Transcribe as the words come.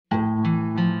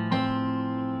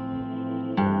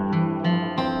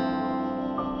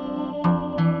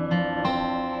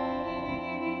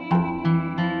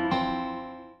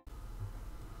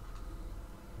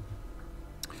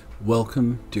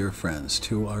Welcome, dear friends,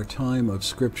 to our time of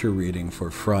Scripture reading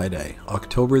for Friday,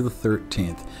 October the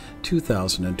 13th,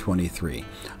 2023.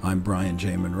 I'm Brian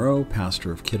J Munro,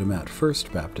 pastor of Kitimat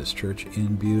First Baptist Church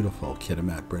in beautiful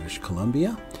Kitimat, British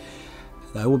Columbia.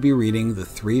 I will be reading the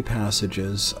three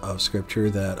passages of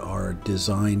Scripture that are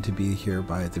designed to be here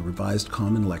by the Revised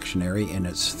Common Lectionary in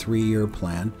its 3-year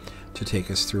plan to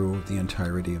take us through the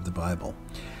entirety of the Bible.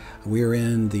 We are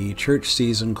in the church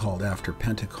season called After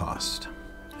Pentecost,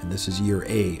 and this is year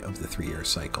A of the 3-year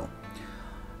cycle.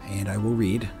 And I will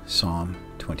read Psalm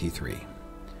 23,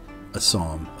 a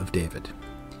psalm of David.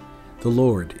 The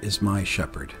Lord is my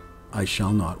shepherd, I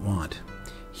shall not want.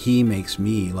 He makes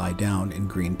me lie down in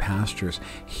green pastures.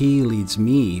 He leads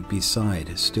me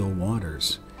beside still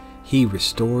waters. He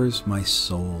restores my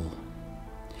soul.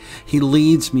 He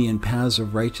leads me in paths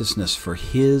of righteousness for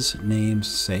his name's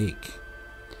sake.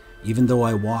 Even though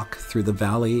I walk through the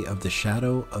valley of the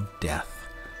shadow of death,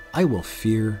 I will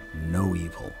fear no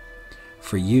evil,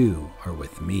 for you are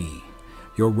with me.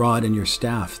 Your rod and your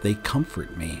staff, they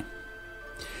comfort me.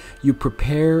 You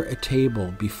prepare a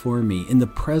table before me in the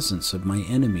presence of my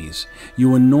enemies.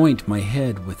 You anoint my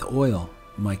head with oil.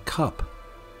 My cup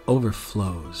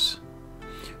overflows.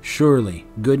 Surely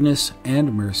goodness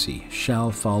and mercy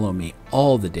shall follow me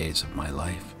all the days of my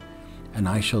life, and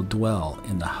I shall dwell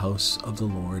in the house of the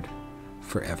Lord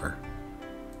forever.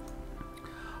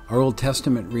 Our Old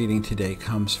Testament reading today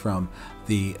comes from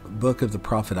the book of the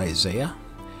prophet Isaiah.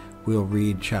 We'll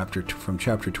read from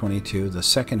chapter 22, the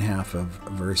second half of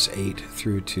verse 8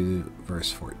 through to verse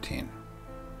 14.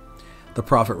 The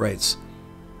prophet writes,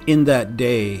 "In that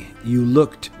day you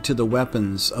looked to the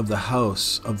weapons of the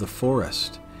house of the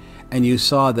forest, and you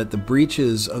saw that the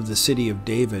breaches of the city of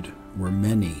David were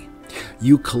many.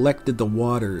 You collected the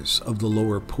waters of the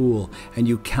lower pool, and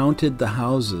you counted the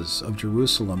houses of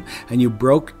Jerusalem, and you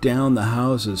broke down the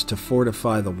houses to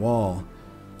fortify the wall.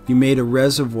 You made a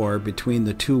reservoir between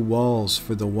the two walls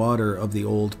for the water of the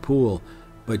old pool,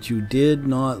 but you did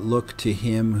not look to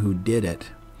him who did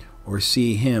it, or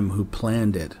see him who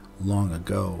planned it long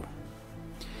ago.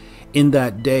 In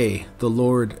that day the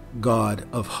Lord God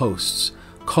of hosts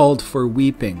called for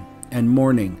weeping and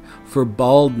mourning, for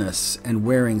baldness and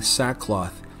wearing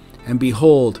sackcloth. And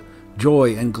behold,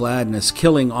 joy and gladness,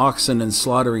 killing oxen and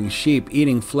slaughtering sheep,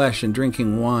 eating flesh and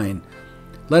drinking wine.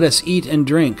 Let us eat and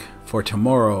drink, for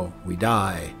tomorrow we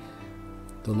die.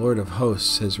 The Lord of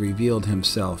hosts has revealed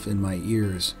himself in my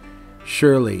ears.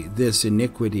 Surely this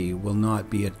iniquity will not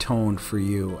be atoned for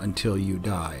you until you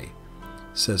die,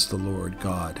 says the Lord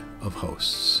God of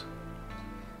hosts."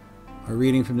 Our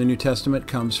reading from the New Testament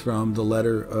comes from the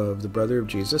letter of the brother of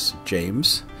Jesus,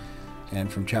 James,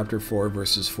 and from chapter 4,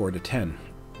 verses 4 to 10.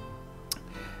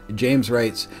 James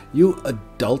writes, "You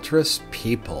adulterous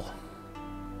people,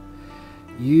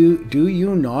 do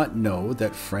you not know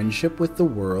that friendship with the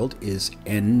world is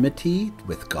enmity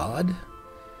with God?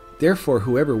 Therefore,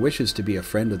 whoever wishes to be a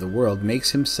friend of the world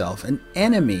makes himself an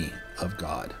enemy of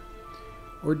God.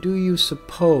 Or do you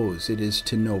suppose it is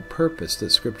to no purpose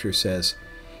that Scripture says,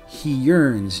 'He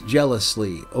yearns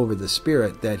jealously over the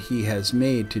Spirit that he has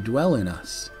made to dwell in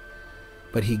us'?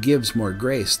 But he gives more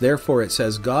grace. Therefore it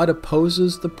says, 'God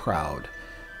opposes the proud,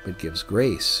 but gives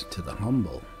grace to the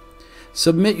humble.'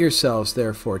 Submit yourselves,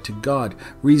 therefore, to God.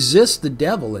 Resist the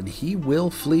devil, and he will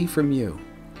flee from you.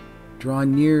 Draw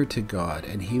near to God,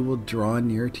 and he will draw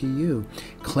near to you.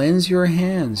 Cleanse your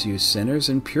hands, you sinners,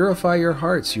 and purify your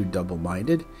hearts, you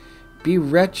double-minded. Be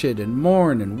wretched and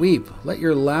mourn and weep. Let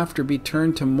your laughter be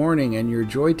turned to mourning and your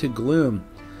joy to gloom.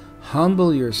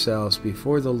 Humble yourselves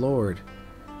before the Lord,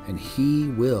 and he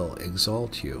will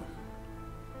exalt you."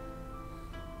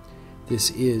 This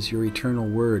is your eternal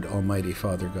word, Almighty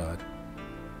Father God.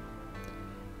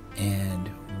 And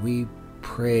we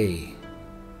pray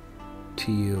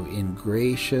to you in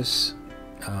gracious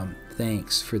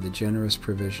thanks for the generous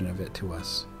provision of it to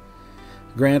us.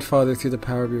 Grant, Father, through the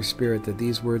power of your Spirit, that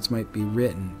these words might be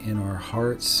written in our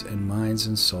hearts and minds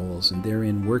and souls, and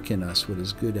therein work in us what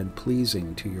is good and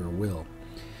pleasing to your will.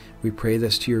 We pray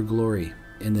this to your glory,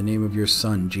 in the name of your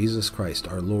Son, Jesus Christ,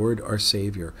 our Lord, our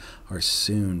Savior, our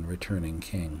soon returning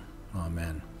King.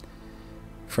 Amen.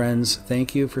 Friends,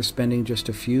 thank you for spending just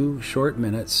a few short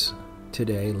minutes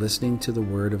today listening to the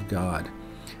Word of God.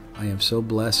 I am so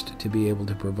blessed to be able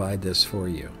to provide this for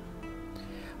you.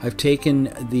 I've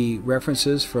taken the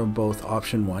references from both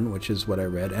option 1, which is what I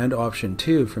read, and option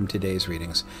 2 from today's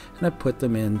readings, and I put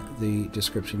them in the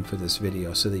description for this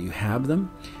video so that you have them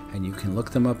and you can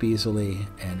look them up easily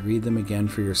and read them again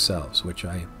for yourselves, which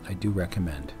I do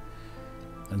recommend.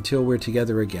 Until we're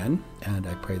together again, and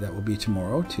I pray that will be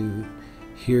tomorrow, to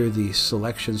hear the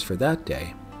selections for that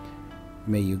day,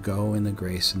 May you go in the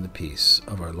grace and the peace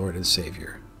of our Lord and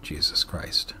Savior, Jesus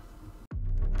Christ.